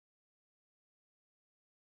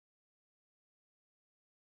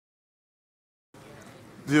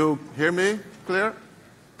Do you hear me clear?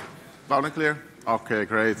 Loud and clear? Okay,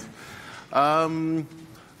 great.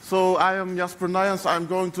 So I am Jasper Nuyens. I'm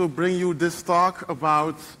going to bring you this talk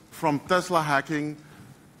about from Tesla hacking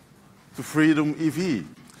to FreedomEV,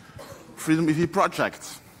 FreedomEV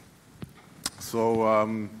project.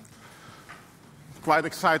 So quite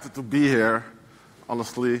excited to be here,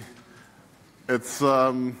 honestly. It's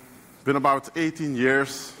been about 18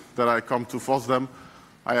 years that I come to FOSDEM.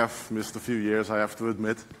 I have missed a few years, I have to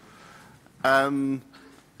admit. And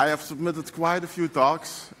I have submitted quite a few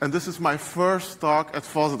talks, and this is my first talk at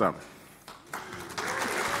FOSDEM.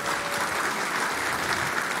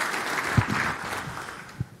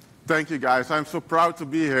 Thank you, guys. I'm so proud to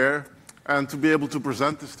be here and to be able to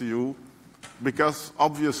present this to you, because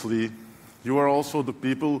obviously you are also the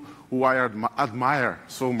people who I admire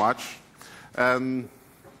so much. And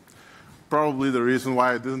probably the reason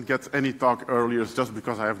why I didn't get any talk earlier is just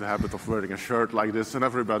because I have the habit of wearing a shirt like this and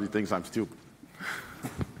everybody thinks I'm stupid.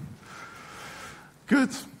 Good.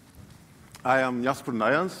 I am Jasper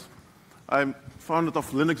Nuyens. I'm founder of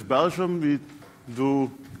Linux Belgium. We do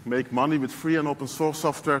make money with free and open source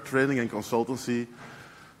software, training and consultancy.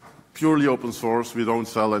 Purely open source. We don't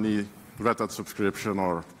sell any Red Hat subscription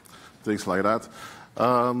or things like that.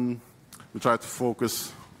 We try to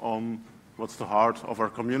focus on what's the heart of our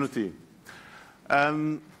community.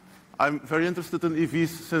 And I'm very interested in EVs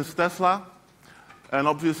since Tesla. And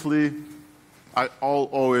obviously, I all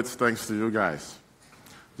owe it thanks to you guys.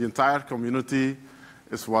 The entire community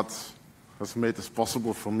is what has made this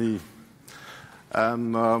possible for me.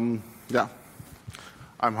 And yeah,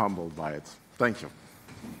 I'm humbled by it. Thank you.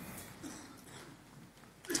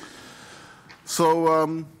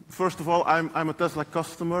 So first of all, I'm a Tesla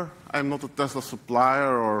customer. I'm not a Tesla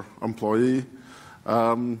supplier or employee.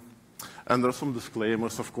 And there are some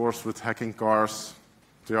disclaimers, of course, with hacking cars.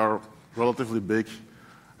 They are relatively big,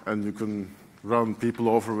 and you can run people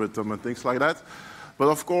over with them and things like that. But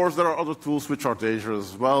of course, there are other tools which are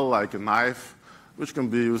dangerous as well, like a knife, which can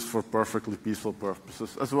be used for perfectly peaceful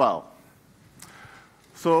purposes as well.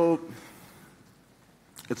 So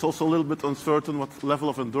it's also a little bit uncertain what level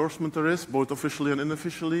of endorsement there is, both officially and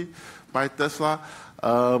unofficially, by Tesla.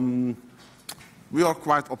 We are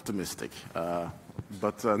quite optimistic,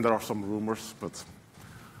 but and there are some rumors, but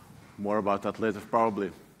more about that later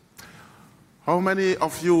probably. How many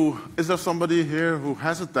of you, is there somebody here who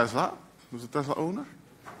has a Tesla? Who's a Tesla owner?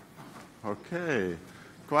 Okay,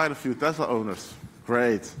 quite a few Tesla owners.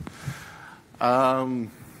 Great.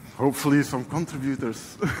 Hopefully some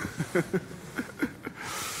contributors.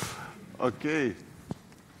 Okay.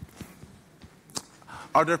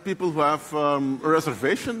 Are there people who have a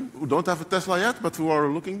reservation, who don't have a Tesla yet, but who are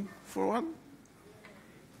looking for one?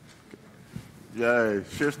 Yay,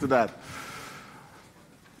 cheers to that.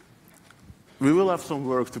 We will have some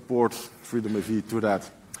work to port FreedomEV to that.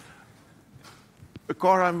 The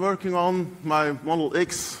car I'm working on, my Model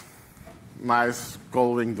X, nice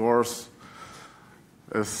gull-wing doors,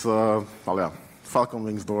 is, well, yeah, Falcon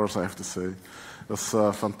Wings doors, I have to say. That's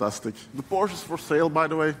fantastic. The Porsche is for sale, by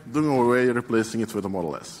the way, doing away, replacing it with a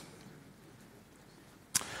Model S.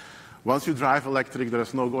 Once you drive electric, there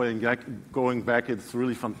is no going back. It's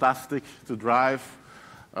really fantastic to drive.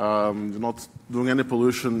 You're not doing any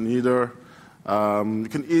pollution either. You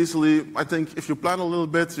can easily, I think, if you plan a little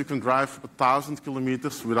bit, you can drive 1,000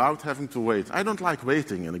 kilometers without having to wait. I don't like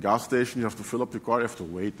waiting. In a gas station, you have to fill up your car, you have to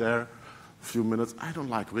wait there a few minutes. I don't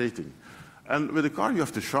like waiting. And with a car, you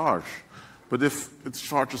have to charge. But if it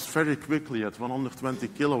charges very quickly at 120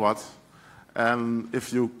 kilowatts, and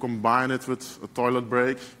if you combine it with a toilet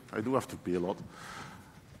break, I do have to pee a lot,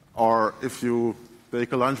 or if you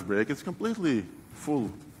take a lunch break, it's completely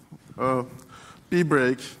full. Pee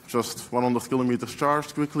break, just 100 kilometers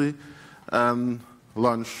charged quickly, and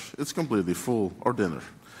lunch, it's completely full, or dinner.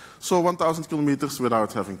 So 1,000 kilometers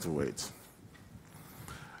without having to wait.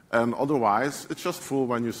 And otherwise, it's just full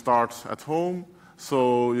when you start at home,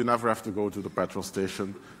 so you never have to go to the petrol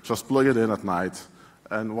station. Just plug it in at night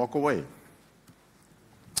and walk away.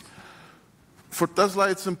 For Tesla,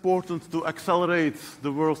 it's important to accelerate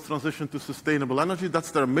the world's transition to sustainable energy. That's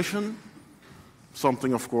their mission.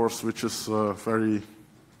 Something, of course, which is very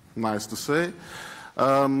nice to say.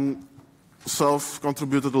 Self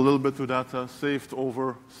contributed a little bit to that, saved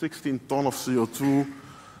over 16 tons of CO2,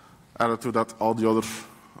 added to that all the other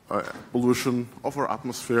pollution of our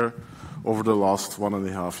atmosphere over the last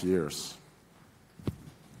 1.5 years.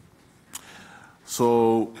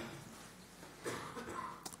 So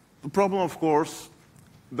the problem, of course,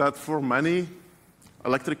 that for many,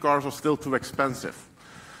 electric cars are still too expensive.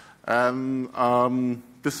 And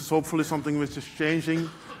this is hopefully something which is changing.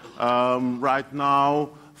 Right now,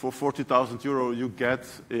 for 40,000 euro, you get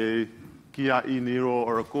a Kia e-Niro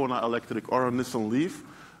or a Kona Electric or a Nissan Leaf,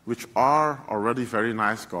 which are already very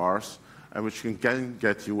nice cars and which can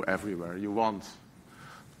get you everywhere you want.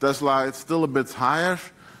 Tesla, it's still a bit higher.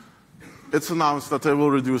 It's announced that they will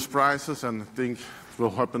reduce prices, and I think it will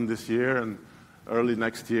happen this year and early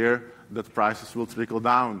next year that prices will trickle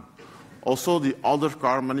down. Also, the other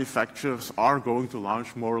car manufacturers are going to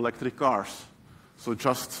launch more electric cars. So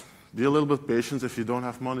just be a little bit patient if you don't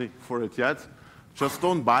have money for it yet. Just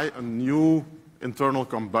don't buy a new internal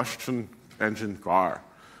combustion engine car,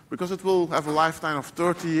 because it will have a lifetime of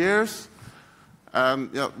 30 years. And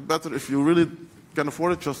yeah, better if you really can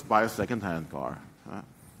afford it, just buy a second-hand car.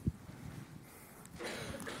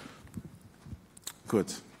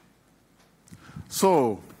 Good.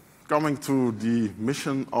 So, coming to the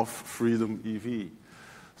mission of FreedomEV.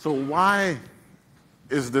 So why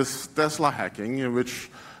is this Tesla hacking, in which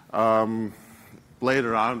played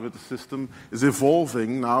around with the system, is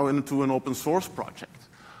evolving now into an open source project?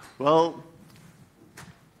 Well,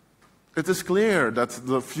 it is clear that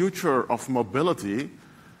the future of mobility,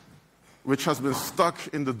 which has been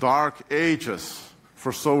stuck in the dark ages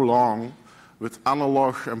for so long with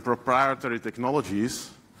analog and proprietary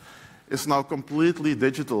technologies, is now completely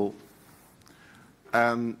digital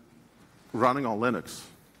and running on Linux.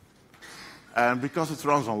 And because it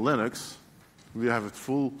runs on Linux, we have it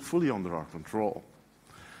fully under our control.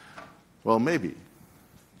 Well, maybe.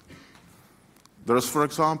 There is, for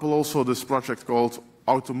example, also this project called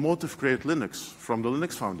Automotive Grade Linux from the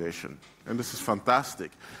Linux Foundation. And this is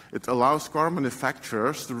fantastic. It allows car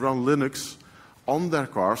manufacturers to run Linux on their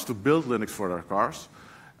cars, to build Linux for their cars,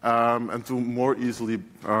 and to more easily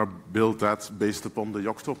build that based upon the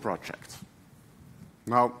Yocto project.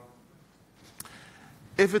 Now,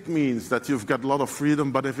 if it means that you've got a lot of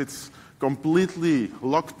freedom, but if it's completely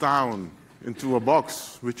locked down into a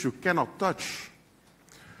box which you cannot touch,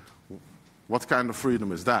 what kind of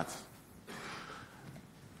freedom is that?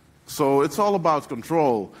 So it's all about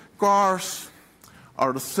control. Cars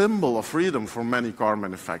are the symbol of freedom for many car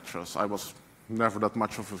manufacturers. I was never that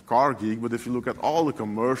much of a car geek, but if you look at all the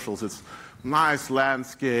commercials, it's nice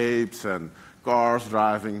landscapes and cars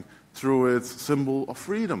driving through it, symbol of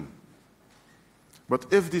freedom. But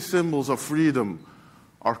if these symbols of freedom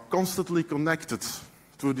are constantly connected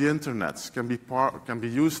to the internet, can be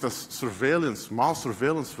used as surveillance, mass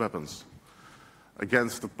surveillance weapons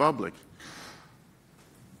against the public,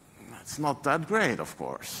 it's not that great, of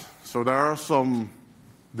course. So there are some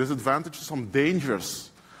disadvantages, some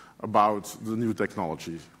dangers about the new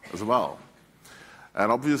technology as well.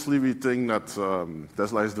 And obviously we think that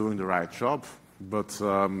Tesla is doing the right job, but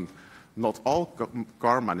not all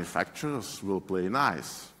car manufacturers will play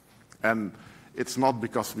nice. And it's not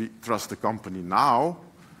because we trust the company now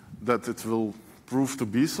that it will prove to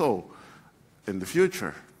be so in the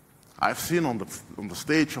future. I've seen on the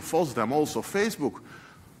stage of FOSDEM also Facebook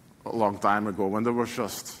a long time ago when there was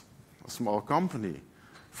just a small company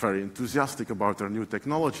very enthusiastic about their new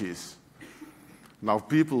technologies. Now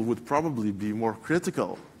people would probably be more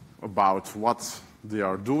critical about what they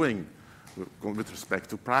are doing with respect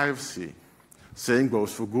to privacy. Same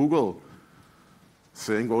goes for Google.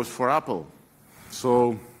 Same goes for Apple.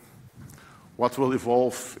 So what will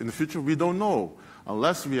evolve in the future, we don't know,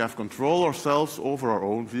 unless we have control ourselves over our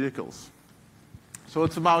own vehicles. So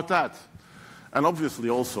it's about that. And obviously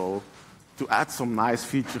also to add some nice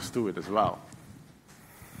features to it as well.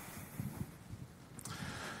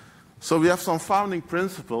 So we have some founding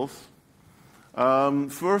principles.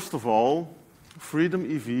 First of all,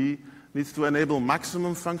 FreedomEV needs to enable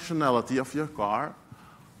maximum functionality of your car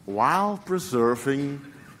while preserving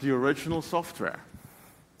the original software.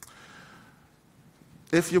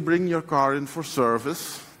 If you bring your car in for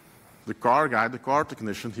service, the car guy, the car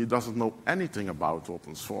technician, he doesn't know anything about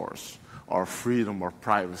open source or freedom or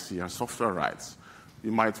privacy and software rights.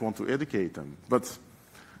 You might want to educate them. But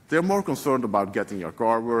they're more concerned about getting your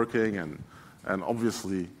car working and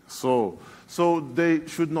obviously so they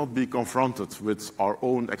should not be confronted with our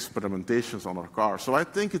own experimentations on our car. So I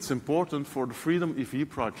think it's important for the FreedomEV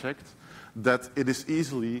project that it is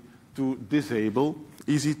easily to disable,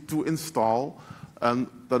 easy to install, and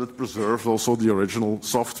that it preserves also the original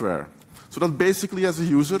software. So that basically as a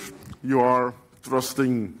user, you are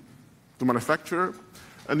trusting the manufacturer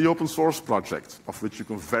and the open source project, of which you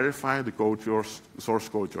can verify the source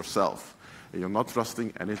code yourself. And you're not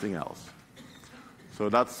trusting anything else. So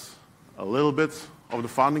that's a little bit of the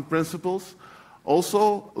founding principles.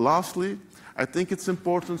 Also, lastly, I think it's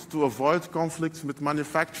important to avoid conflicts with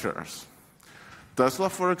manufacturers. Tesla,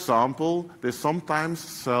 for example, they sometimes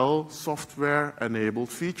sell software-enabled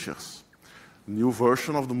features. new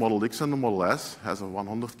version of the Model X and the Model S has a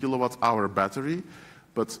 100 kilowatt-hour battery,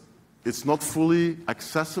 but it's not fully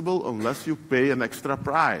accessible unless you pay an extra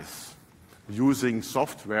price. Using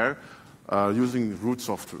software, using root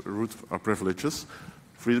privileges,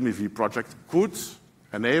 FreedomEV project could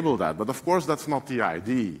enable that. But of course, that's not the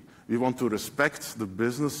idea. We want to respect the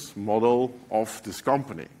business model of this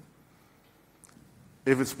company.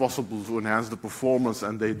 If it's possible to enhance the performance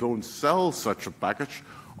and they don't sell such a package,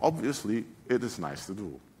 obviously, it is nice to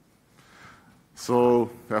do. So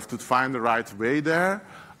you have to find the right way there,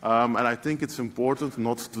 and I think it's important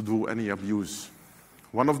not to do any abuse.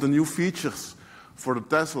 One of the new features for the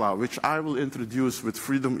Tesla, which I will introduce with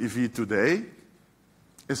FreedomEV today,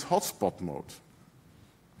 is hotspot mode.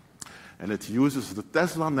 And it uses the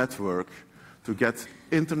Tesla network to get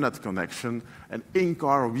internet connection and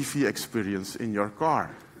in-car Wi-Fi experience in your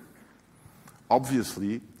car.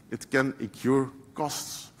 Obviously, it can incur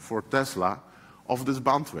costs for Tesla of this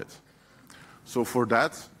bandwidth. So for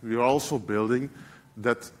that, we are also building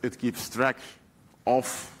that it keeps track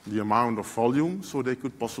of the amount of volume so they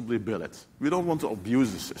could possibly bill it. We don't want to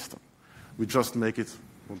abuse the system. We just want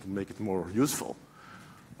to make it more useful.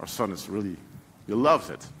 Our son he loves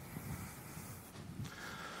it.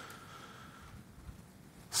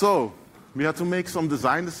 So we had to make some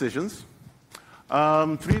design decisions.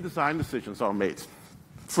 3 design decisions are made.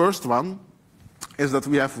 First one is that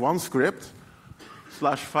we have one script,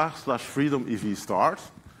 /var/FreedomEV start,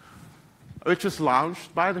 which is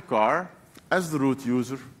launched by the car as the root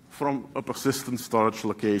user from a persistent storage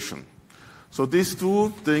location. So these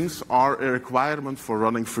 2 things are a requirement for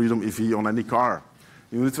running FreedomEV on any car.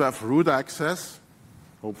 You need to have root access,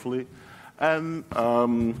 hopefully, and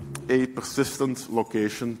a persistent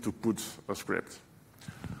location to put a script.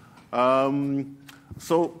 And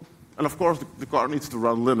of course, the car needs to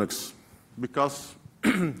run Linux, because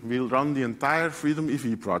we'll run the entire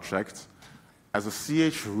FreedomEV project as a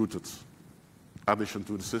ch-rooted addition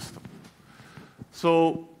to the system.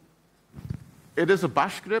 So it is a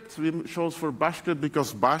bash script. We chose for bash script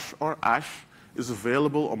because bash or ash is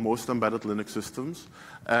available on most embedded Linux systems,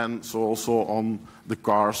 and so also on the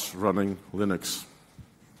cars running Linux.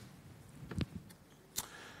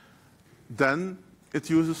 Then it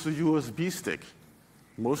uses a USB stick.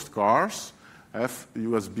 Most cars have a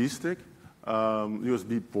USB stick,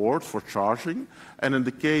 USB port for charging, and in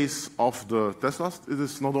the case of the Teslas, it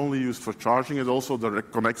is not only used for charging, it also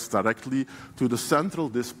connects directly to the central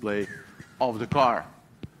display of the car.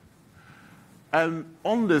 And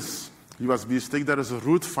on this USB stick, there is a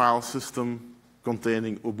root file system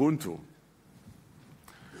containing Ubuntu.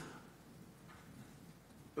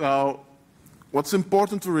 Now, what's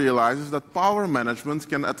important to realize is that power management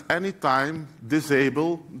can at any time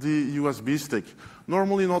disable the USB stick.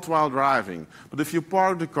 Normally not while driving, but if you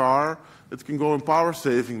park the car, it can go in power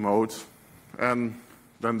saving mode, and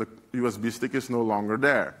then the USB stick is no longer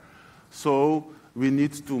there. So we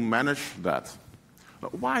need to manage that. Now,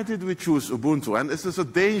 why did we choose Ubuntu? And this is a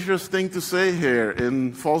dangerous thing to say here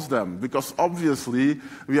in FOSDEM, because obviously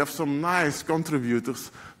we have some nice contributors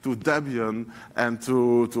to Debian and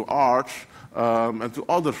to Arch and to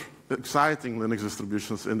other exciting Linux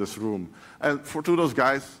distributions in this room. And to those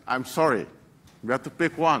guys, I'm sorry. We had to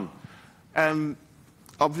pick one. And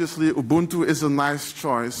obviously Ubuntu is a nice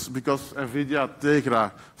choice because NVIDIA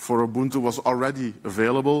Tegra for Ubuntu was already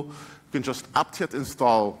available. You can just apt-get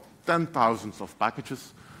install 10,000s of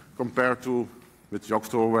packages compared to with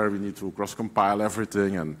Yocto, where we need to cross-compile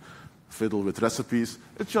everything and fiddle with recipes.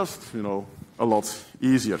 It's just, a lot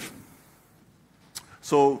easier.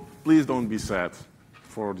 So please don't be sad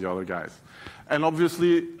for the other guys. And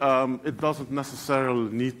obviously, it doesn't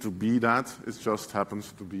necessarily need to be that. It just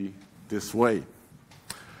happens to be this way.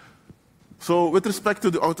 So with respect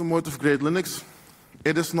to the automotive-grade Linux,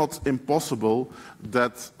 it is not impossible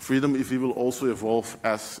that FreedomEV will also evolve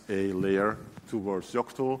as a layer towards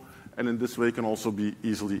Yocto, and in this way can also be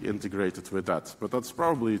easily integrated with that. But that's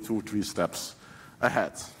probably 2 or 3 steps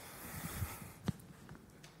ahead.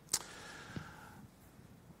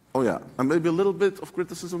 Oh yeah, and maybe a little bit of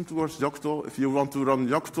criticism towards Yocto. If you want to run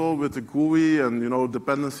Yocto with a GUI and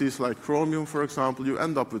dependencies like Chromium, for example, you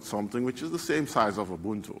end up with something which is the same size of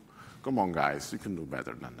Ubuntu. Come on, guys, you can do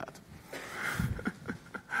better than that.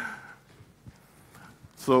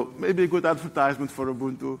 So maybe a good advertisement for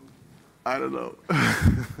Ubuntu. I don't know.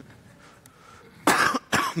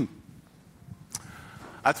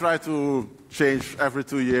 I try to change every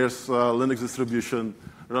 2 years Linux distribution,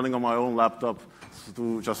 running on my own laptop,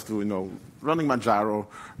 running my gyro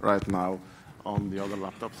right now on the other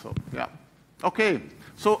laptop. So yeah. Okay.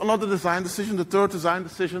 So another design decision, the 3rd design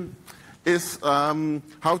decision, is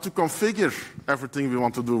how to configure everything we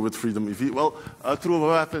want to do with FreedomEV. Well, through a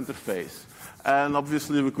web interface. And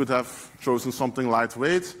obviously, we could have chosen something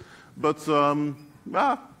lightweight, but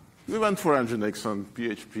we went for Nginx and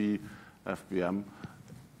PHP, FPM,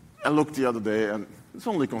 and looked the other day, and it's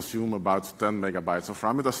only consumed about 10 megabytes of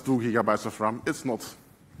RAM. It has 2 gigabytes of RAM. It's not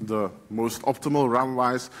the most optimal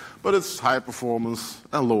RAM-wise, but it's high performance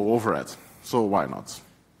and low overhead. So why not?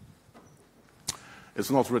 It's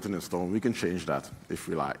not written in stone. We can change that if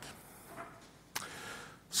we like.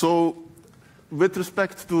 So with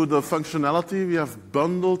respect to the functionality, we have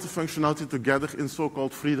bundled the functionality together in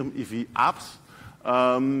so-called FreedomEV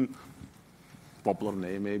apps. Popular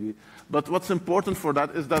name, maybe. But what's important for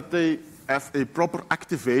that is that they have a proper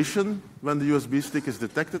activation when the USB stick is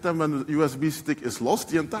detected, and when the USB stick is lost,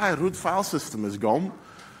 the entire root file system is gone.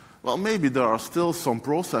 Well, maybe there are still some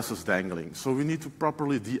processes dangling, so we need to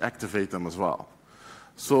properly deactivate them as well.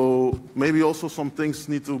 So maybe also some things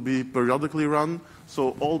need to be periodically run,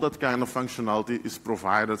 so all that kind of functionality is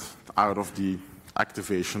provided out of the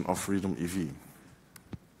activation of FreedomEV.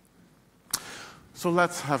 So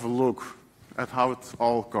let's have a look at how it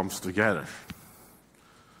all comes together.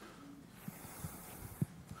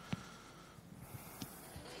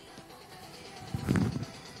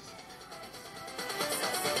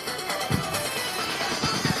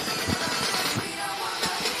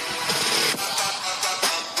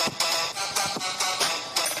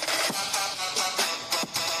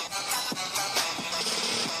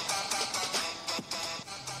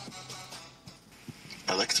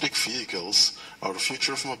 Electric vehicles are the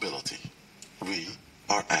future of mobility. We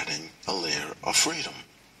are adding a layer of freedom.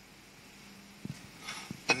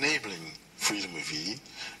 Enabling FreedomEV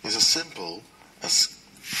is as simple as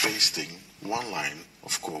pasting one line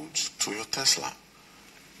of code to your Tesla.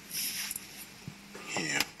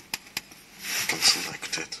 Here, you can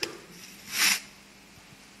select it.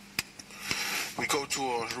 We go to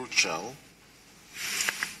our root shell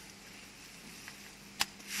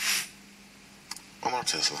on our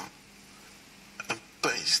Tesla and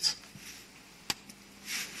paste.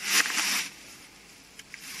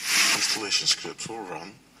 Installation script will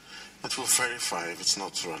run. It will verify if it's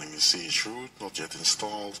not running the chroot, not yet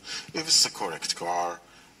installed. If it's the correct car,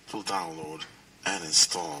 it will download and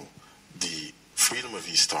install the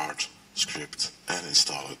FreedomEV start script and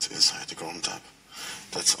install it inside the Chrome tab.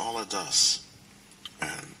 That's all it does.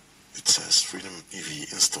 And it says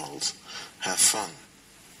FreedomEV installed. Have fun.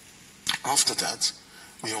 After that,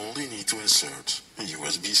 we only need to insert a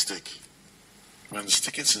USB stick. When the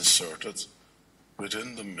stick is inserted,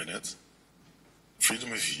 within the minute,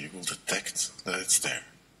 FreedomEV will detect that it's there.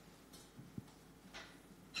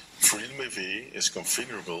 FreedomEV is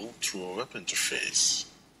configurable through a web interface.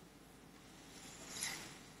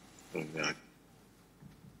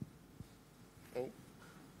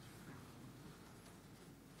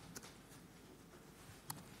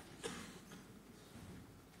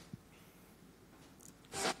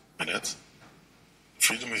 Minute,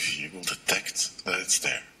 FreedomEV will detect that it's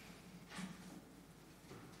there.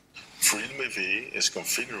 FreedomEV is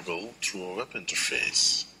configurable through a web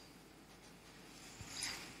interface.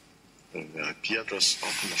 The IP address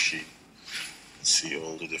of the machine. See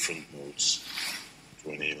all the different modes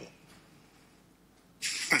to enable.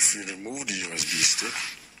 If we remove the USB stick,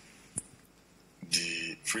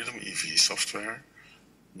 the FreedomEV software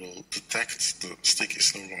will detect the stick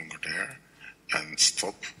is no longer there and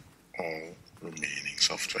stop all remaining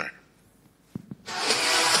software.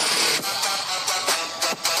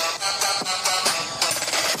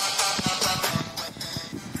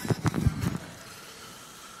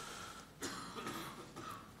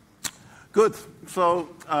 Good. So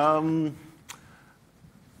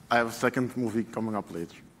I have a second movie coming up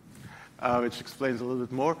later, which explains a little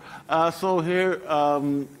bit more. So here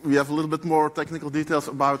we have a little bit more technical details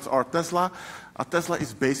about our Tesla. Our Tesla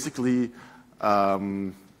is basically a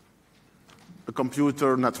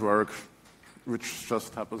computer network which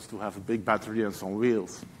just happens to have a big battery and some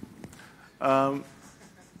wheels.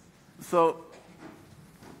 So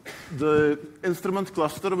the instrument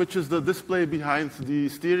cluster, which is the display behind the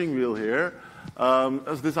steering wheel here,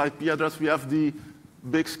 as this IP address, we have the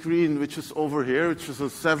big screen, which is over here, which is a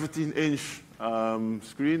 17-inch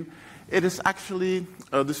screen. It is actually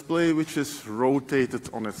a display which is rotated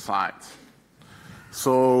on its side.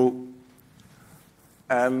 So,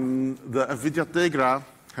 and the NVIDIA Tegra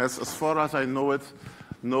has, as far as I know it,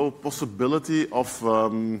 no possibility of,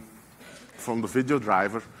 from the video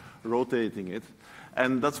driver, rotating it.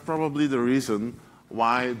 And that's probably the reason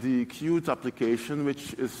why the Qt application,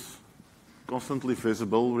 which is constantly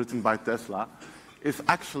visible, written by Tesla, is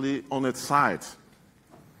actually on its side.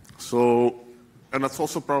 So, and that's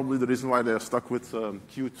also probably the reason why they're stuck with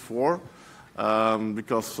Qt 4,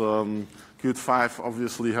 because Qt 5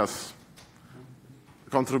 obviously has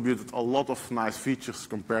contributed a lot of nice features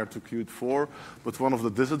compared to Qt 4, but one of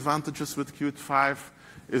the disadvantages with Qt 5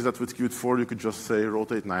 is that with Qt 4 you could just say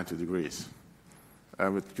rotate 90 degrees.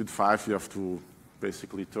 And with Qt 5 you have to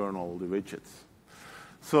basically turn all the widgets.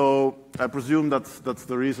 So I presume that's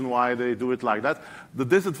the reason why they do it like that. The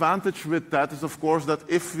disadvantage with that is, of course, that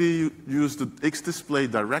if we use the X display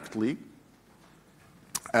directly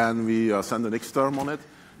and we send an X term on it,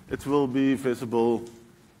 it will be visible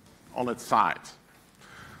on its side.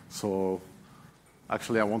 So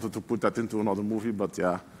actually I wanted to put that into another movie, but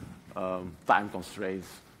yeah, time constraints.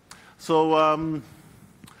 So,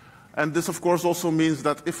 and this, of course, also means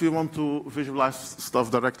that if we want to visualize stuff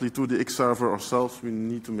directly to the X server ourselves, we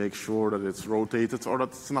need to make sure that it's rotated or that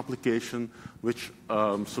it's an application which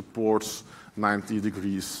supports 90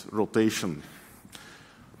 degrees rotation.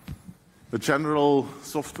 The general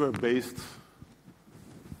software-based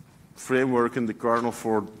framework in the kernel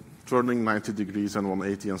for turning 90 degrees and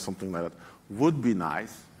 180 and something like that would be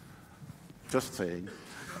nice. Just saying.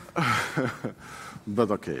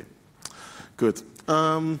 But okay. Good.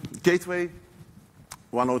 Gateway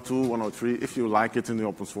 102, 103. If you like it in the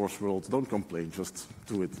open source world, don't complain, just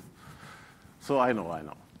do it. So I know.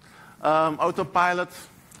 Autopilot.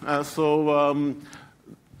 I'll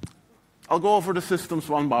go over the systems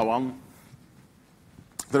one by one.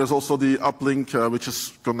 There is also the uplink, which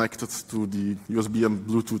is connected to the USB and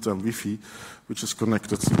Bluetooth and Wi-Fi, which is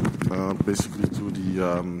connected basically to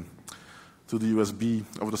the USB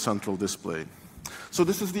of the central display. So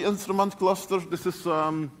this is the instrument cluster. This is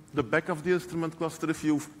the back of the instrument cluster. If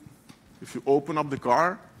you open up the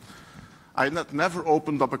car, I never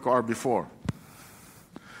opened up a car before.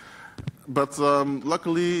 But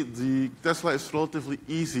luckily, the Tesla is relatively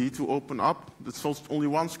easy to open up. It's only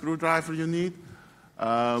one screwdriver you need.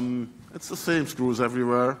 It's the same screws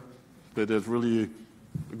everywhere. They did really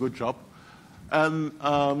a good job. And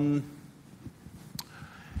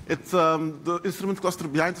the instrument cluster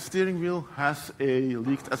behind the steering wheel has a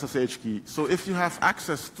leaked SSH key. So if you have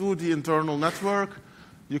access to the internal network,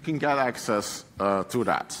 you can get access to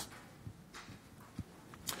that.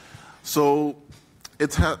 So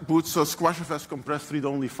it boots a SquashFS compressed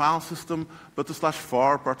read-only file system, but the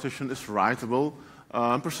 /var partition is writable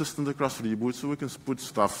and persistent across reboot, so we can put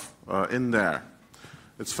stuff in there.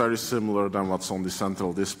 It's very similar than what's on the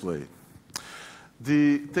central display.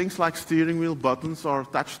 The things like steering wheel buttons are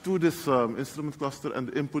attached to this instrument cluster, and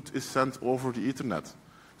the input is sent over the Ethernet.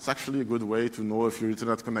 It's actually a good way to know if your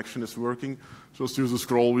Ethernet connection is working. Just use a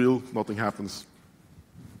scroll wheel, nothing happens.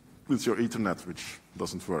 It's your Ethernet, which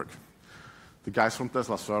doesn't work. The guys from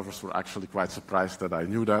Tesla servers were actually quite surprised that I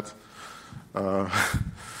knew that.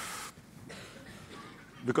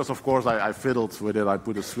 Because, of course, I fiddled with it. I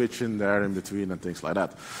put a switch in there in between and things like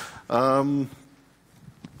that.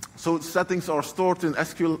 So settings are stored in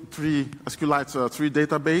SQLite 3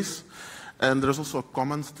 database, and there's also a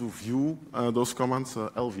command to view those commands,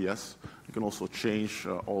 LVS. You can also change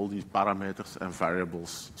all the parameters and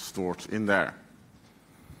variables stored in there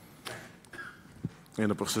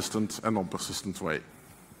in a persistent and non-persistent way.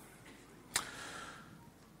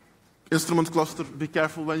 Instrument cluster, be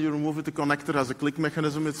careful when you remove it. The connector has a click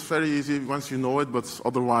mechanism. It's very easy once you know it, but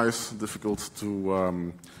otherwise difficult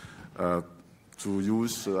to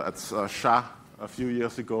use. At SHA a few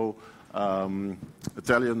years ago,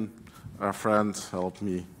 Italian friend helped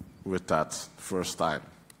me with that first time.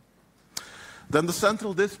 Then the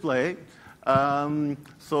central display.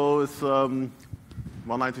 So it's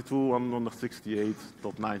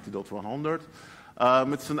 192.168.90.100.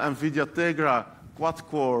 It's an NVIDIA Tegra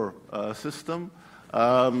quad-core system.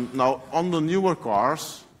 Now, on the newer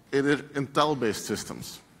cars, it is Intel-based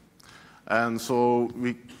systems. And so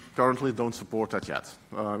we currently don't support that yet.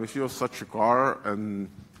 If you have such a car and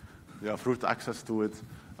you have root access to it,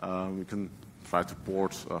 we can try to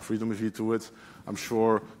port FreedomEV to it. I'm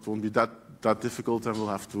sure it won't be that difficult, and we'll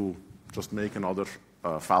have to just make another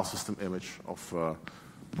file system image of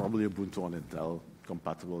probably Ubuntu on Intel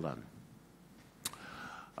compatible then.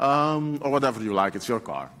 Or whatever you like, it's your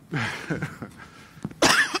car.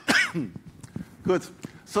 Good.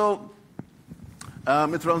 So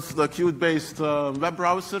it runs the Qt-based web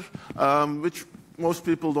browser, which most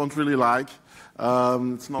people don't really like.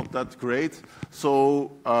 It's not that great.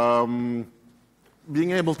 So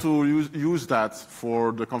being able to use that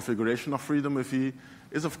for the configuration of FreedomEV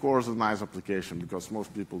is, of course, a nice application, because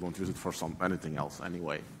most people don't use it for anything else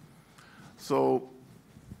anyway. So,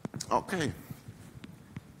 okay.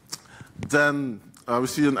 Then we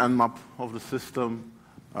see an nmap of the system.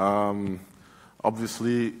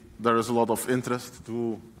 Obviously, there is a lot of interest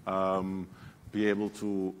to be able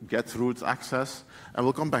to get root access, and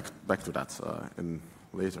we'll come back to that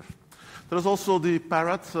later. There is also the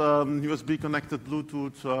Parrot USB-connected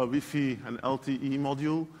Bluetooth, Wi-Fi, and LTE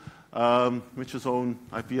module, which is own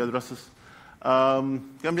IP addresses.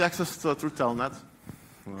 Can be accessed through Telnet.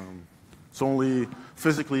 It's only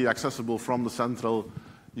physically accessible from the central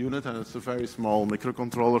unit, and it's a very small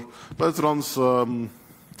microcontroller, but it runs a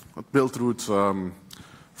built-root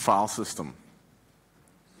file system.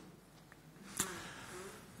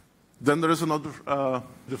 Then there is another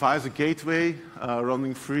device, a gateway,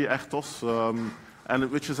 running FreeRTOS, and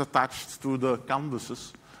which is attached to the CAN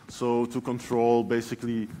buses. So to control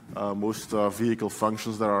basically most vehicle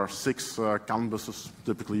functions, there are 6 CAN buses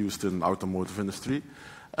typically used in automotive industry,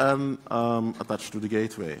 and attached to the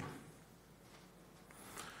gateway.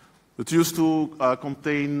 It used to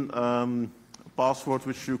contain a password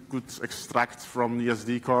which you could extract from the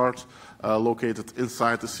SD card located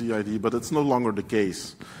inside the CID, but it's no longer the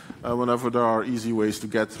case. Whenever there are easy ways to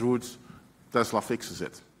get root, Tesla fixes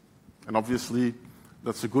it. And obviously,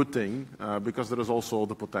 that's a good thing because there is also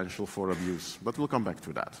the potential for abuse. But we'll come back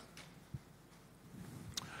to that.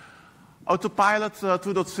 Autopilot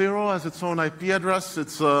 2.0 has its own IP address.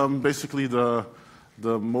 It's basically the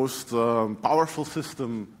most powerful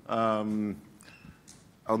system in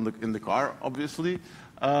the car, obviously.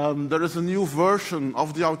 There is a new version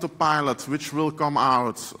of the Autopilot which will come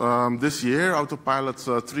out this year, Autopilot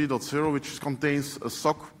 3.0, which contains a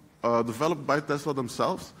SOC developed by Tesla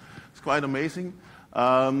themselves. It's quite amazing.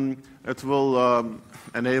 It will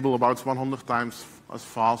enable about 100 times as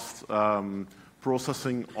fast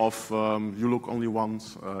processing of you look only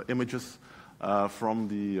once images from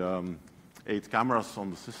the 8 cameras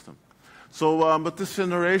on the system. So, but this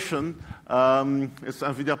generation is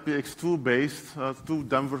NVIDIA PX2 based, 2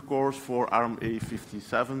 Denver cores for ARM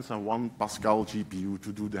A57s and 1 Pascal GPU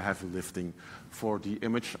to do the heavy lifting for the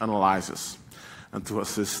image analysis and to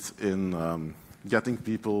assist in getting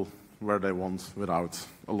people where they want without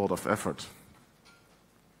a lot of effort.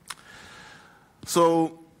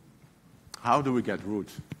 So, how do we get root?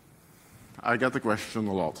 I get the question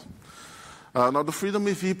a lot. Now, the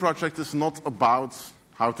FreedomEV project is not about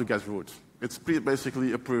how to get root. It's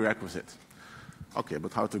basically a prerequisite. Okay,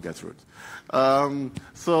 but how to get root?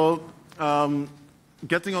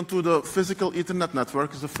 Getting onto the physical Ethernet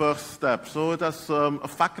network is the first step. So it has a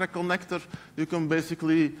FACRA connector. You can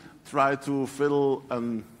basically try to fiddle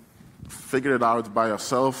and figure it out by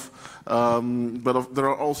yourself. But there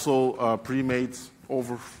are also pre-made,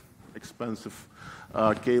 over-expensive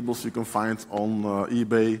cables you can find on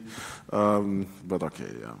eBay. But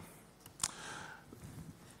okay, yeah.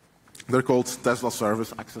 They're called Tesla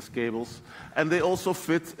Service Access cables, and they also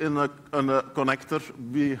fit in a connector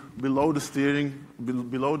below the steering,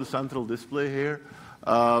 below the central display here.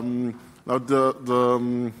 Now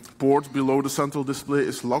the port below the central display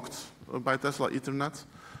is locked by Tesla Ethernet.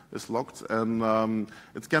 It's locked, and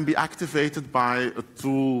it can be activated by a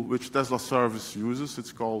tool which Tesla Service uses.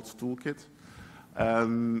 It's called Toolkit,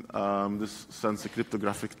 and this sends a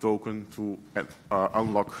cryptographic token to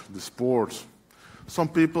unlock this port. Some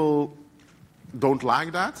people don't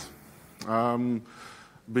like that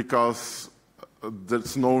because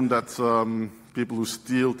it's known that people who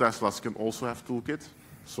steal Teslas can also have Toolkit.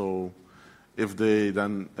 So if they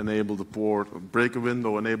then enable the port, break a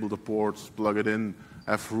window, enable the port, plug it in,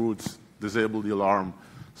 have root, disable the alarm,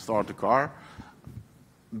 start the car,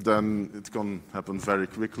 then it can happen very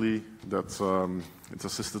quickly that it's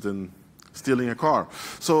assisted in stealing a car.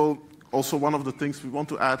 So also, one of the things we want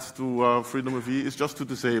to add to FreedomEV is just to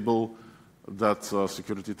disable that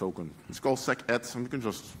security token. It's called SecEd, and we can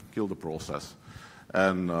just kill the process.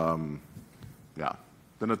 And yeah,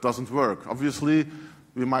 then it doesn't work. Obviously,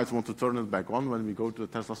 we might want to turn it back on when we go to the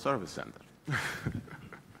Tesla Service Center.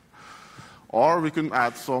 Or we can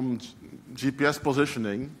add some GPS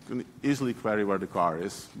positioning. You can easily query where the car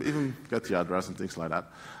is, even get the address and things like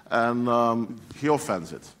that. And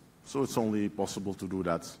geofence it. So it's only possible to do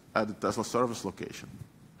that at the Tesla service location.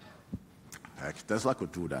 Heck, Tesla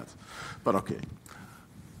could do that. But okay.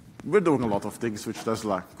 We're doing a lot of things which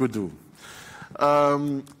Tesla could do.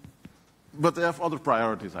 But they have other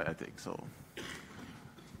priorities, I think. So,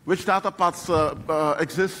 which data paths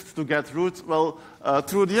exist to get root? Well,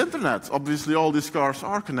 through the internet. Obviously, all these cars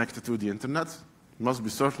are connected to the internet. Must be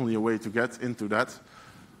certainly a way to get into that.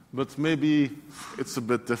 But maybe it's a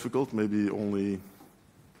bit difficult. Maybe only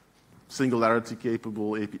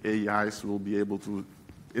singularity-capable AIs will be able to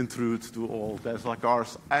intrude to all Tesla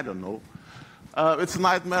cars. I don't know. It's a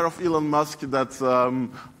nightmare of Elon Musk that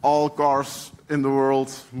all cars in the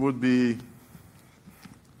world would be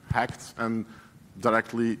hacked and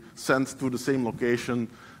directly sent to the same location,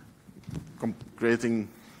 creating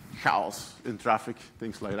chaos in traffic,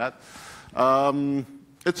 things like that.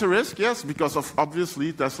 It's a risk, yes, because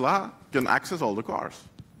obviously Tesla can access all the cars.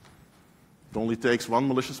 It only takes one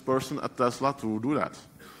malicious person at Tesla to do that.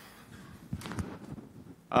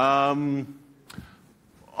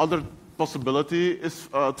 Other possibility is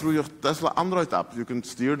through your Tesla Android app. You can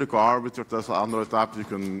steer the car with your Tesla Android app. You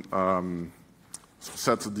can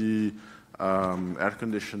set the air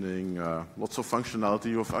conditioning, lots of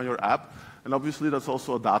functionality on your app. And obviously that's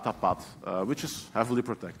also a data path, which is heavily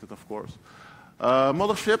protected, of course.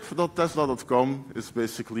 Mothership.tesla.com is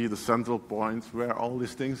basically the central point where all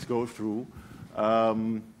these things go through,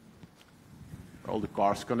 all the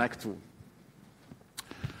cars connect to.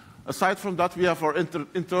 Aside from that, we have our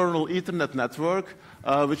internal Ethernet network,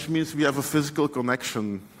 which means we have a physical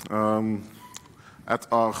connection at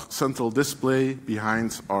our central display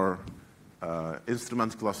behind our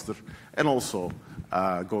instrument cluster, and also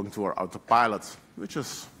going to our autopilot, which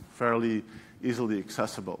is fairly easily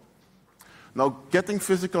accessible. Now, getting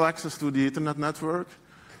physical access to the Ethernet network,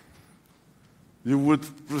 you would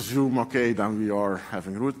presume, okay, then we are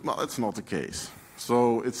having root. Well, it's not the case.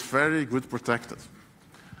 So it's very good protected.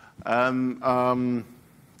 And CAN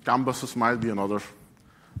buses might be another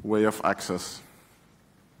way of access.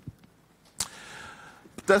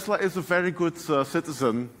 Tesla is a very good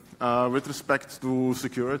citizen with respect to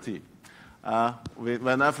security.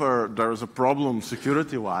 Whenever there is a problem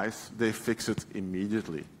security-wise, they fix it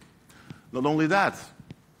immediately. Not only that,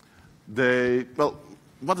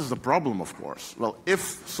 what is the problem, of course? Well,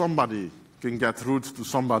 if somebody can get root to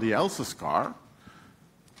somebody else's car,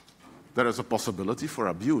 there is a possibility for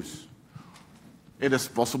abuse. It is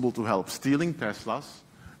possible to help stealing Teslas.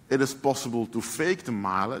 It is possible to fake the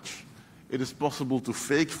mileage. It is possible to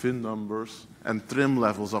fake VIN numbers and trim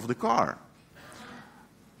levels of the car.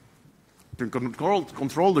 You can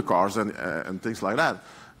control the cars and things like that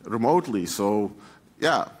remotely. So,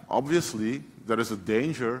 yeah, obviously, there is a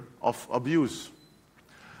danger of abuse.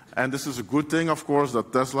 And this is a good thing, of course,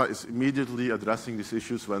 that Tesla is immediately addressing these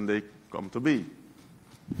issues when they come to be.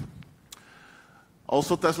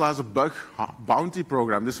 Also, Tesla has a bug bounty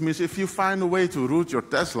program. This means if you find a way to root your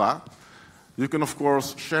Tesla, you can, of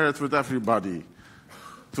course, share it with everybody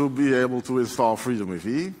to be able to install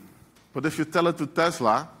FreedomEV. But if you tell it to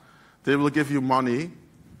Tesla, they will give you money,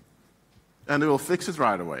 and they will fix it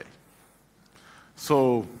right away.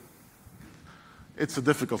 So it's a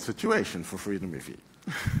difficult situation for FreedomEV.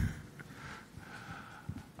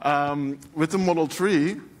 With the Model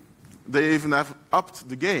 3, they even have upped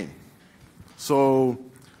the game. So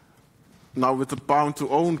now with the Pound to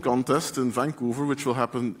Own contest in Vancouver, which will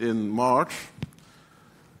happen in March,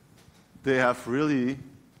 they have really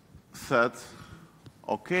said,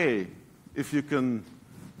 okay, if you can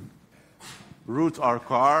root our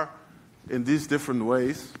car in these different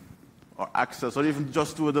ways, or access, or even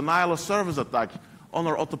just do a denial of service attack on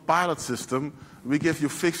our autopilot system, we give you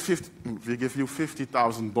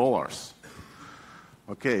 $50,000.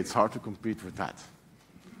 Okay, it's hard to compete with that.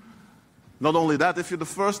 Not only that, if you're the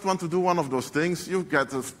first one to do one of those things, you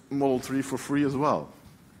get a Model 3 for free as well.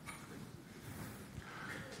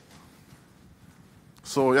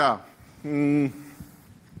 So yeah, there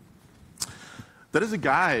is a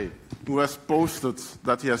guy who has posted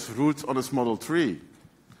that he has root on his Model 3,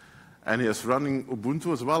 and he is running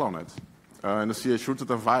Ubuntu as well on it, in a CH-rooted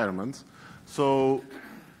environment. So,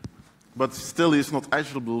 but still he's not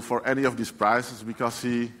eligible for any of these prizes because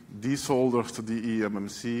he desoldered the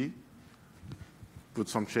eMMC, put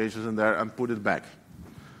some changes in there, and put it back.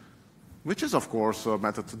 Which is, of course, a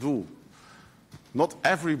method to do. Not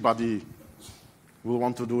everybody will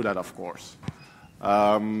want to do that, of course.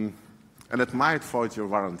 And it might void your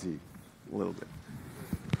warranty a little bit.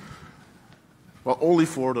 Well, only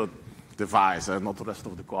for the device and not the rest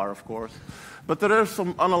of the car, of course. But there is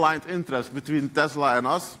some unaligned interest between Tesla and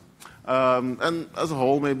us, and as a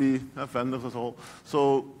whole, maybe vendors as a whole.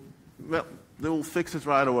 So, well, they will fix it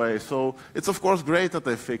right away. So it's, of course, great that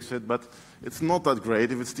they fix it, but it's not that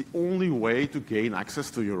great if it's the only way to gain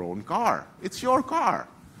access to your own car. It's your car.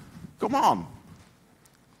 Come on.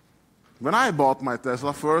 When I bought my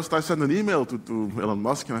Tesla first, I sent an email to Elon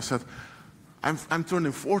Musk, and I said, I'm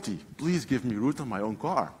turning 40. Please give me root on my own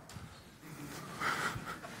car.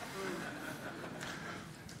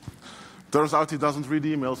 Turns out he doesn't read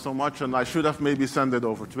emails so much, and I should have maybe sent it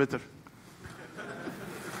over Twitter.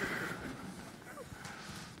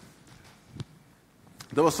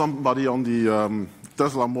 There was somebody on the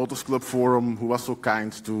Tesla Motors Club forum, who was so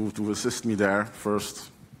kind to assist me there first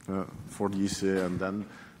for the ECA, and then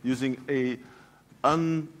using a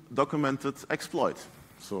undocumented exploit.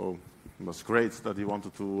 So it was great that he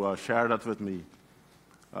wanted to share that with me.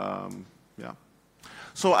 Yeah.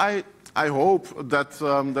 So I hope that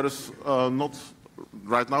there is not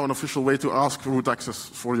right now an official way to ask root access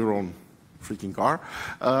for your own freaking car,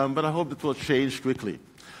 but I hope it will change quickly.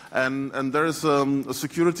 And there is a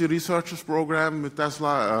security researchers program with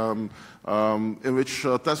Tesla in which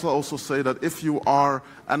Tesla also say that if you are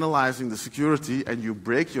analyzing the security and you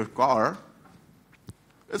break your car,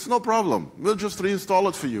 it's no problem. We'll just reinstall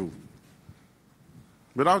it for you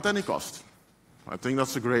without any cost. I think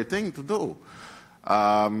that's a great thing to do.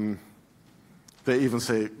 They even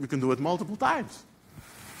say we can do it multiple times.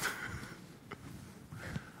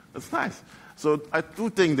 That's nice. So I do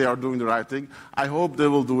think they are doing the right thing. I hope they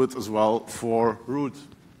will do it as well for root.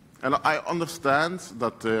 And I understand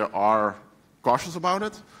that they are cautious about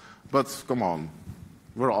it, but come on,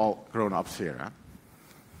 we're all grown-ups here. Huh?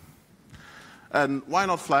 And why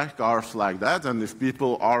not flag cars like that? And if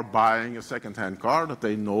people are buying a second-hand car, that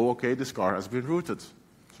they know, okay, this car has been rooted.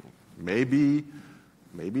 So maybe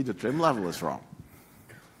the trim level is wrong.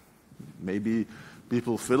 Maybe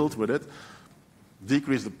people fiddled with it,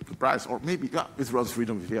 decrease the price, or maybe it runs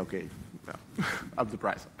FreedomEV, okay, up the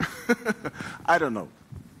price. I don't know.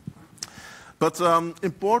 But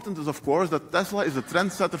important is, of course, that Tesla is a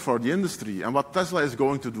trendsetter for the industry, and what Tesla is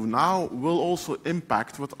going to do now will also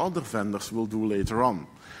impact what other vendors will do later on.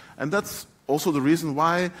 And that's also the reason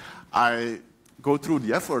why I go through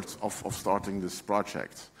the effort of starting this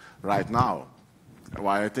project right now,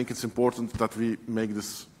 why I think it's important that we make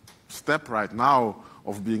this step right now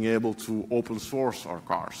of being able to open source our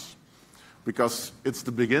cars. Because it's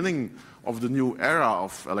the beginning of the new era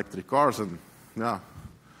of electric cars, and yeah,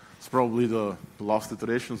 it's probably the last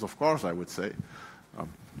iterations of cars, I would say.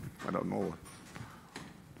 I don't know.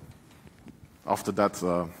 After that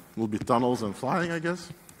will be tunnels and flying, I guess.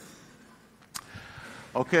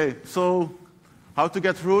 Okay, so how to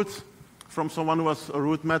get root from someone who has a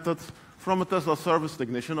root method from a Tesla service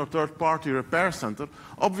technician or third-party repair center.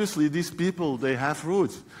 Obviously, these people, they have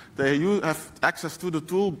root. They have access to the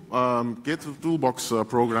toolbox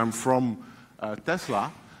program from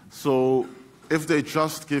Tesla. So if they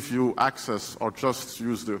just give you access or just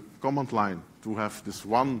use the command line to have this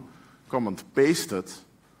one command pasted,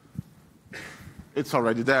 it's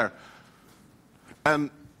already there.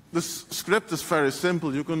 And this script is very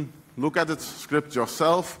simple. You can look at it, script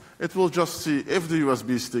yourself. It will just see if the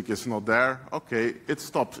USB stick is not there, okay, it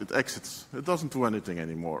stops, it exits. It doesn't do anything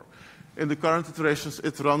anymore. In the current iterations,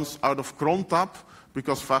 it runs out of cron tab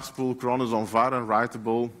because fastpool cron is on var and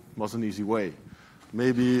writable was an easy way.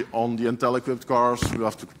 Maybe on the Intel-equipped cars, we'll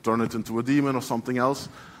have to turn it into a daemon or something else.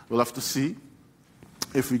 We'll have to see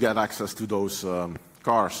if we get access to those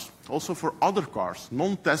cars. Also for other cars,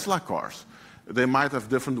 non-Tesla cars, they might have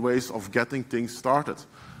different ways of getting things started.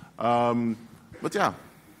 But yeah,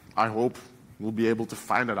 I hope we'll be able to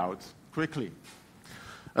find it out quickly.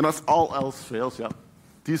 And if all else fails, yeah,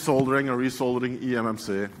 desoldering or resoldering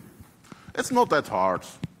eMMC, it's not that hard.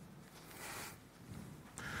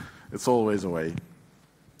 It's always a way.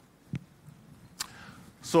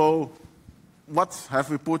 So what have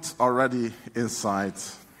we put already inside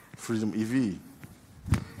FreedomEV?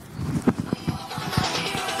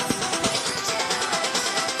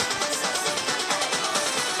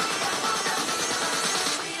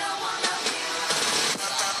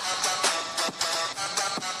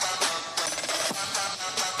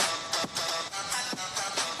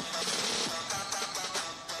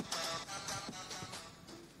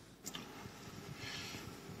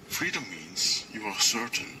 Freedom means you are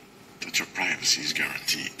certain that your privacy is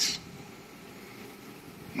guaranteed.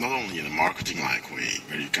 Not only in a marketing-like way,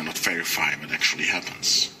 where you cannot verify what actually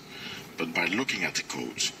happens, but by looking at the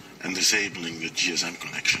code and disabling the GSM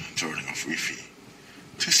connection and turning off Wi-Fi.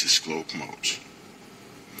 This is cloak mode.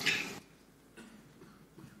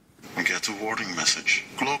 Get a warning message.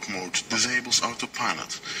 Cloak mode disables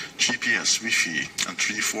autopilot, GPS, Wi-Fi, and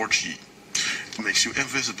 3-4G. It makes you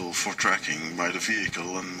invisible for tracking by the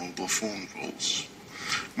vehicle and mobile phone calls.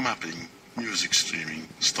 Mapping, music streaming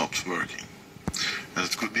stops working. And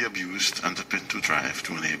it could be abused and the pin to drive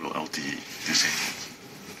to enable LTE disabled.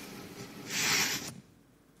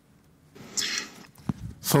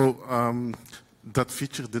 So that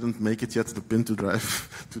feature didn't make it yet, the pin to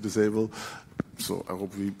drive to disable. So I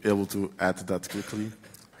hope we'll be able to add that quickly.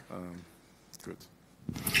 Good.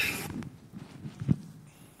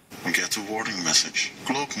 Get a warning message.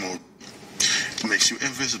 Cloak mode makes you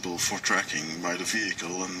invisible for tracking by the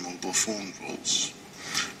vehicle and mobile phone calls.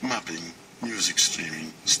 mapping, music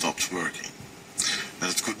streaming stopped working.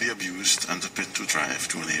 That it could be abused and the pin to drive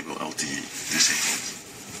to enable LTE disabled.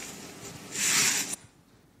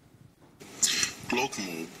 Cloak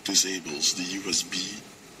mode disables the USB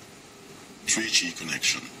 3G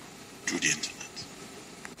connection to the internet.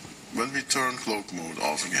 When we turn cloak mode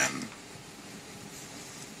off again,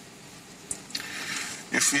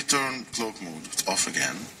 if we turn cloak mode off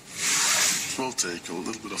again, it will take a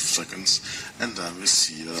little bit of seconds, and then we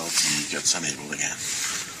see that LTE gets enabled again.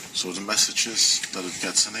 So the message is that it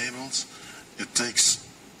gets enabled. It takes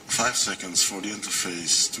 5 seconds for the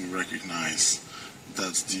interface to recognize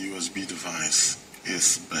that the USB device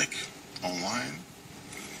is back online,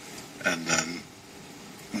 and then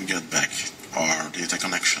we get back our data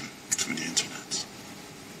connection to the internet.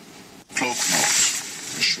 Cloak mode,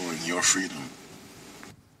 ensuring your freedom.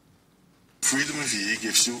 FreedomEV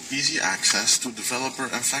gives you easy access to developer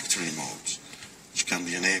and factory mode, which can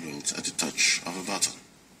be enabled at the touch of a button.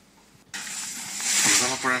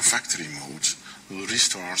 Developer and factory mode will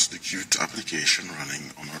restart the queued application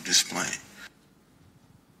running on our display.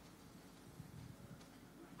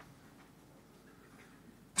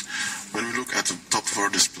 When we look at the top of our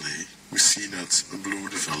display, we see that a blue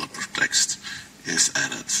developer text is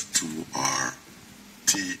added to our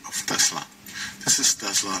T of Tesla. This is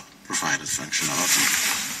Tesla provided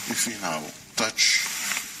functionality. If we now touch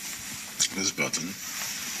this button,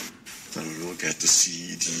 then we will get to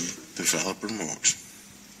see the developer mode.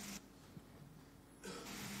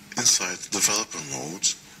 Inside the developer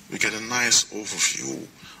mode, we get a nice overview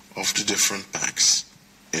of the different packs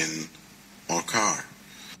in our car.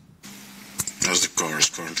 As the car is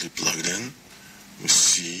currently plugged in, we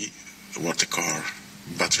see what the car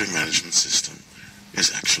battery management system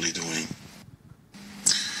is actually doing.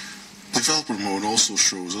 Developer mode also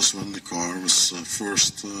shows us when the car was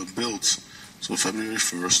first built, so February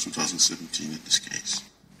 1st, 2017 in this case.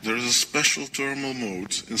 There is a special thermal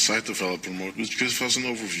mode inside developer mode which gives us an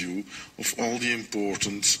overview of all the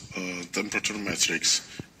important temperature metrics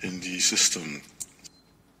in the system.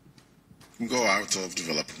 Go out of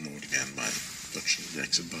developer mode again by touching the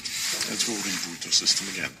exit button. It will reboot the system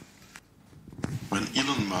again. When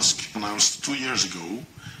Elon Musk announced 2 years ago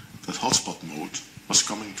that hotspot mode was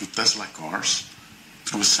coming to Tesla cars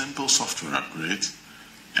through a simple software upgrade,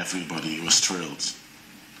 everybody was thrilled.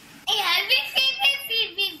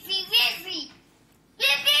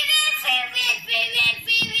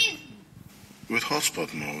 With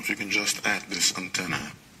hotspot mode, you can just add this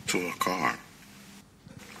antenna to a car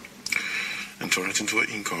and turn it into an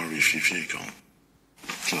in-car Wi-Fi vehicle.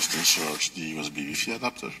 Just insert the USB Wi-Fi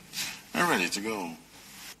adapter and ready to go.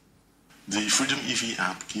 The FreedomEV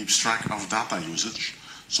app keeps track of data usage,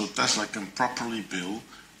 so Tesla can properly bill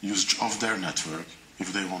usage of their network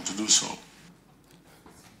if they want to do so.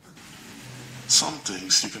 Some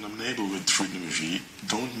things you can enable with FreedomEV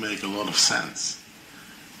don't make a lot of sense.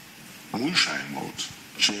 Moonshine mode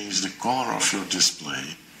changes the color of your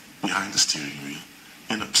display behind the steering wheel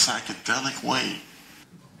in a psychedelic way.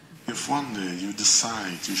 If one day you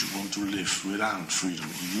decide you should want to live without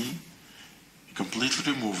FreedomEV, complete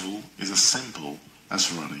removal is as simple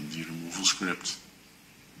as running the removal script.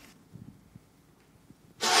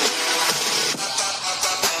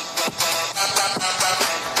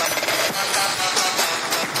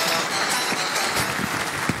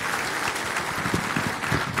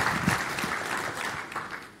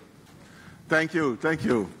 Thank you, thank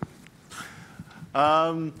you.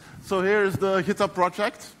 So here's the GitHub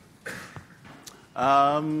project.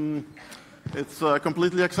 It's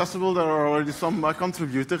completely accessible. There are already some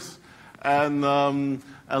contributors. And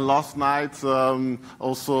last night,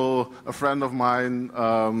 also a friend of mine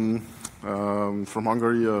from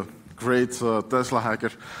Hungary, a great Tesla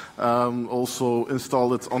hacker, also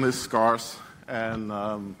installed it on his cars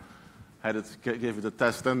and gave it a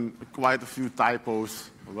test. And quite a few typos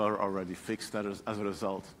were already fixed as a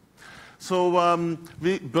result. So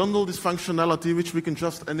we bundle this functionality, which we can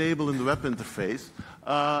just enable in the web interface,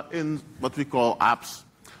 in what we call apps.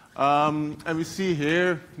 And we see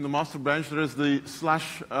here in the master branch there is the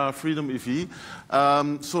 /FreedomEV.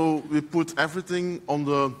 So we put everything on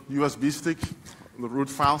the USB stick, the root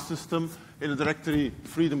file system, in the directory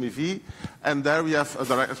FreedomEV. And there we have a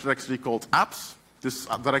directory called apps. This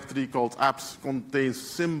directory called apps contains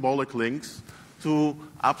symbolic links to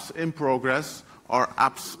apps in progress or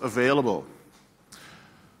apps available.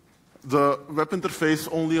 The web interface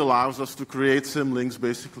only allows us to create symlinks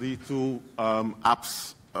basically to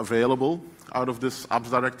apps available out of this apps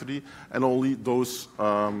directory, and only those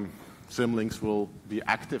symlinks will be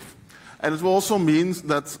active. And it will also mean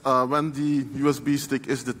that when the USB stick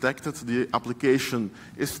is detected, the application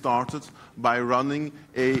is started by running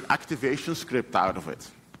an activation script out of it.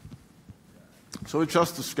 So it's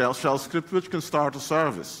just a shell script which can start a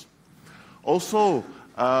service. Also,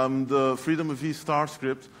 the FreedomEV start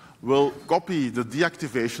script will copy the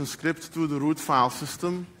deactivation script to the root file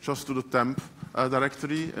system, just to the temp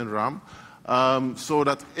directory in RAM, so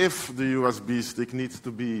that if the USB stick needs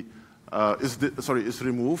to be is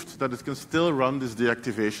removed, that it can still run this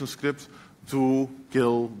deactivation script to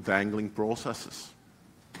kill dangling processes.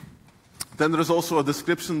 Then there is also a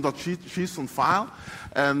description.json file,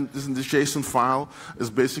 and this JSON file is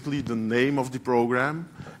basically the name of the program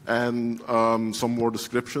and some more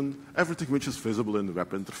description, everything which is visible in the web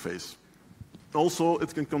interface. Also,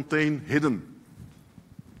 it can contain hidden.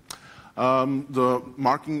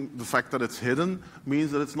 The fact that it's hidden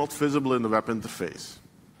means that it's not visible in the web interface.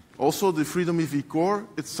 Also, the FreedomEV core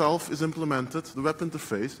itself is implemented, the web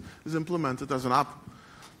interface is implemented as an app.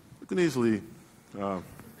 You can easily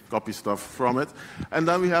copy stuff from it. And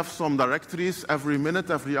then we have some directories every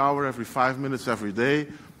minute, every hour, every 5 minutes, every day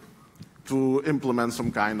to implement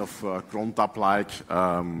some kind of cron-tab-like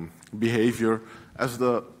behavior. As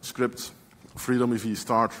the script FreedomEV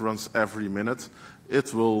start runs every minute,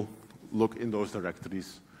 it will look in those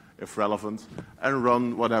directories if relevant, and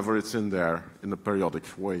run whatever it's in there in a periodic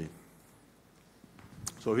way.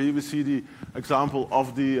 So here we see the example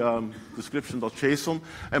of the description.json.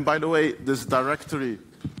 And by the way, this directory,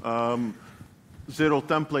 zero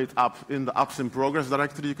template app in the apps in progress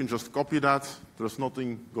directory, you can just copy that. There's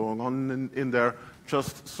nothing going on in there,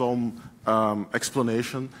 just some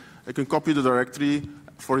explanation. You can copy the directory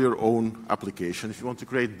for your own application. If you want to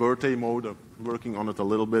create birthday mode, I'm working on it a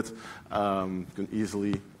little bit, you can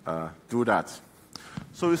easily do that.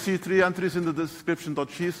 So we see 3 entries in the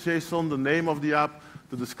description.json, the name of the app,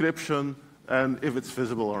 the description, and if it's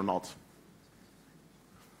visible or not.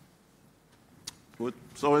 Good.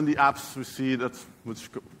 So in the apps, we see that which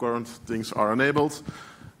current things are enabled.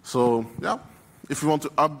 So yeah, if you want to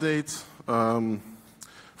update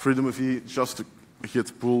FreedomEV, just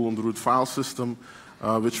hit pull on the root file system,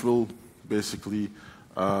 which will basically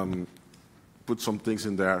put some things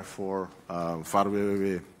in there for var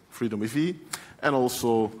FreedomEV, and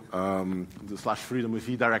also the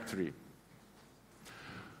 /FreedomEV directory.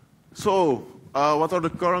 So, what are the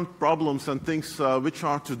current problems and things which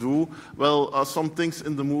are to do? Well, some things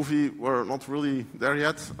in the movie were not really there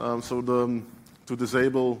yet. To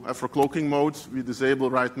disable, for cloaking mode, we disable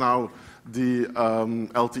right now the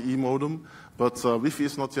LTE modem, but Wi-Fi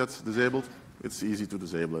is not yet disabled. It's easy to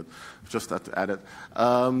disable it. Just had to add it.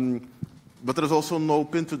 But there is also no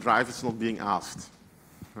pin to drive. It's not being asked.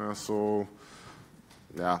 So,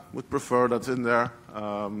 yeah, would prefer that's in there.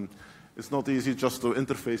 It's not easy, just the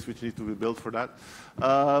interface which needs to be built for that.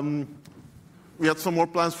 We had some more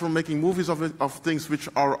plans for making movies of things which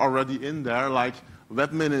are already in there, like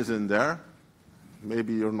webmin is in there.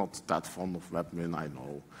 Maybe you're not that fond of webmin, I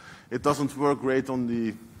know. It doesn't work great on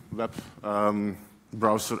the web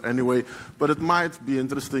browser anyway, but it might be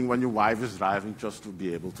interesting when your wife is driving just to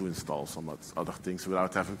be able to install some other things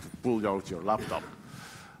without having to pull out your laptop.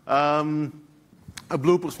 A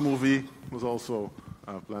bloopers movie was also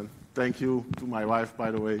planned. Thank you to my wife,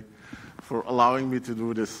 by the way, for allowing me to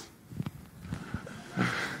do this.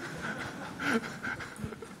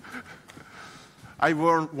 I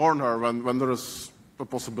warn her when there is a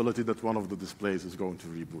possibility that one of the displays is going to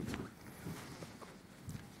reboot.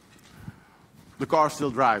 The car still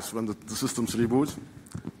drives when the systems reboot.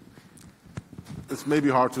 It's maybe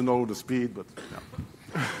hard to know the speed, but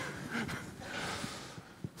yeah.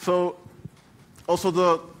 So, also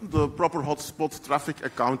the proper hotspot traffic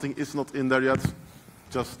accounting is not in there yet.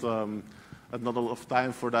 Just had not a lot of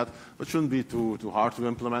time for that. It shouldn't be too hard to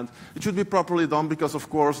implement. It should be properly done because, of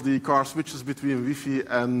course, the car switches between Wi-Fi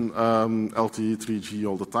and LTE 3G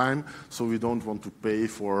all the time. So we don't want to pay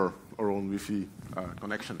for our own Wi-Fi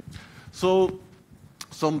connection. So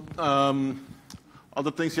some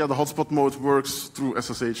other things, yeah, the hotspot mode works through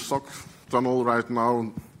SSH SOC tunnel right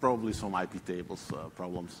now. Probably some IP tables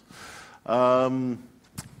problems.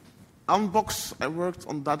 Unbox, I worked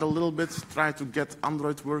on that a little bit, tried to get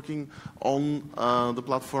Android working on the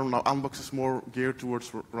platform. Now Unbox is more geared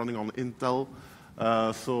towards running on Intel,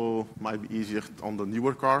 so might be easier on the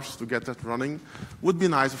newer cars to get that running. Would be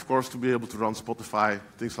nice, of course, to be able to run Spotify,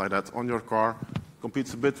 things like that on your car.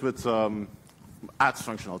 Competes a bit with ads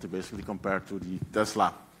functionality, basically, compared to the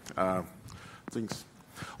Tesla things.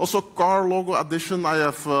 Also, car logo addition, I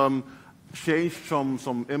have changed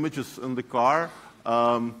some images in the car.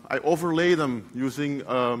 I overlay them using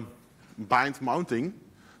bind mounting.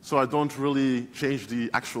 so I don't really change the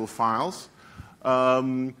actual files.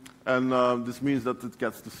 This means that it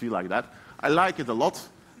gets to see like that. I like it a lot.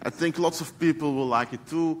 I think lots of people will like it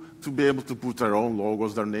too, to be able to put their own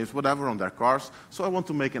logos, their names, whatever on their cars. So I want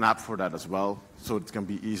to make an app for that as well, so it can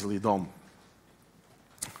be easily done.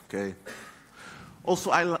 Okay. Also,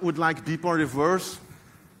 I would like beep on reverse.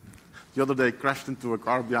 The other day, I crashed into a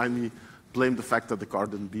car behind me, blamed the fact that the car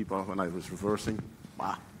didn't beep when I was reversing.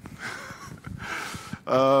 Ah.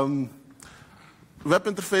 Web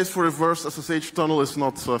interface for reverse SSH tunnel is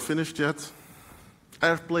not finished yet.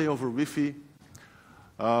 AirPlay over Wi-Fi.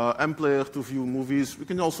 M-Player to view movies. We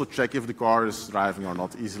can also check if the car is driving or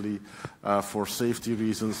not easily for safety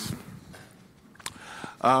reasons.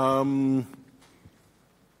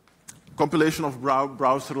 Compilation of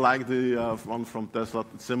browser like the one from Tesla,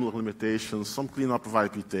 similar limitations, some cleanup of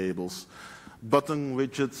IP tables. Button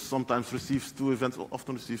widgets sometimes receives 2 events,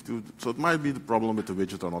 often receive 2, so it might be the problem with the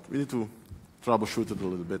widget or not. We need to troubleshoot it a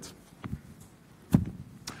little bit.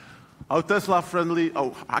 How Tesla friendly,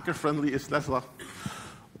 hacker friendly is Tesla?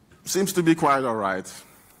 Seems to be quite all right.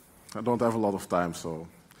 I don't have a lot of time, so.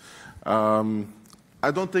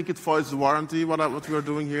 I don't think it voids the warranty, what we are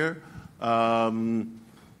doing here.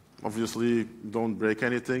 Obviously, don't break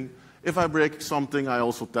anything. If I break something, I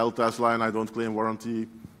also tell Tesla and I don't claim warranty.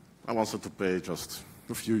 I want them to pay just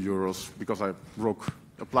a few euros because I broke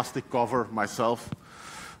a plastic cover myself.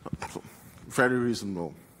 Very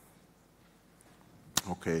reasonable.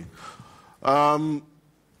 Okay.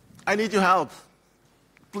 I need your help.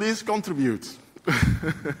 Please contribute.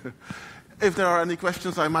 If there are any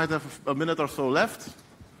questions, I might have a minute or so left.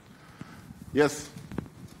 Yes?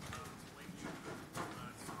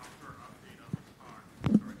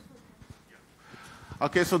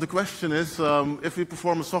 Okay, so the question is, if we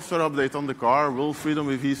perform a software update on the car, will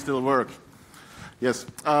FreedomEV still work? Yes.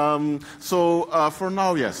 For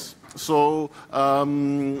now, yes. So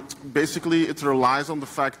basically, it relies on the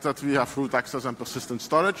fact that we have root access and persistent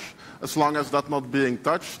storage. As long as that's not being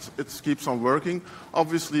touched, it keeps on working.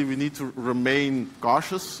 Obviously, we need to remain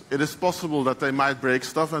cautious. It is possible that they might break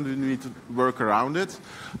stuff, and we need to work around it.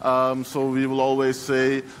 So we will always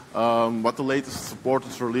say what the latest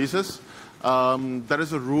supported release is. There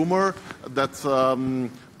is a rumor that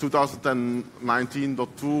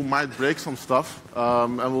 2019.2 might break some stuff,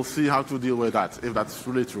 and we'll see how to deal with that, if that's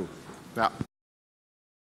really true. Yeah.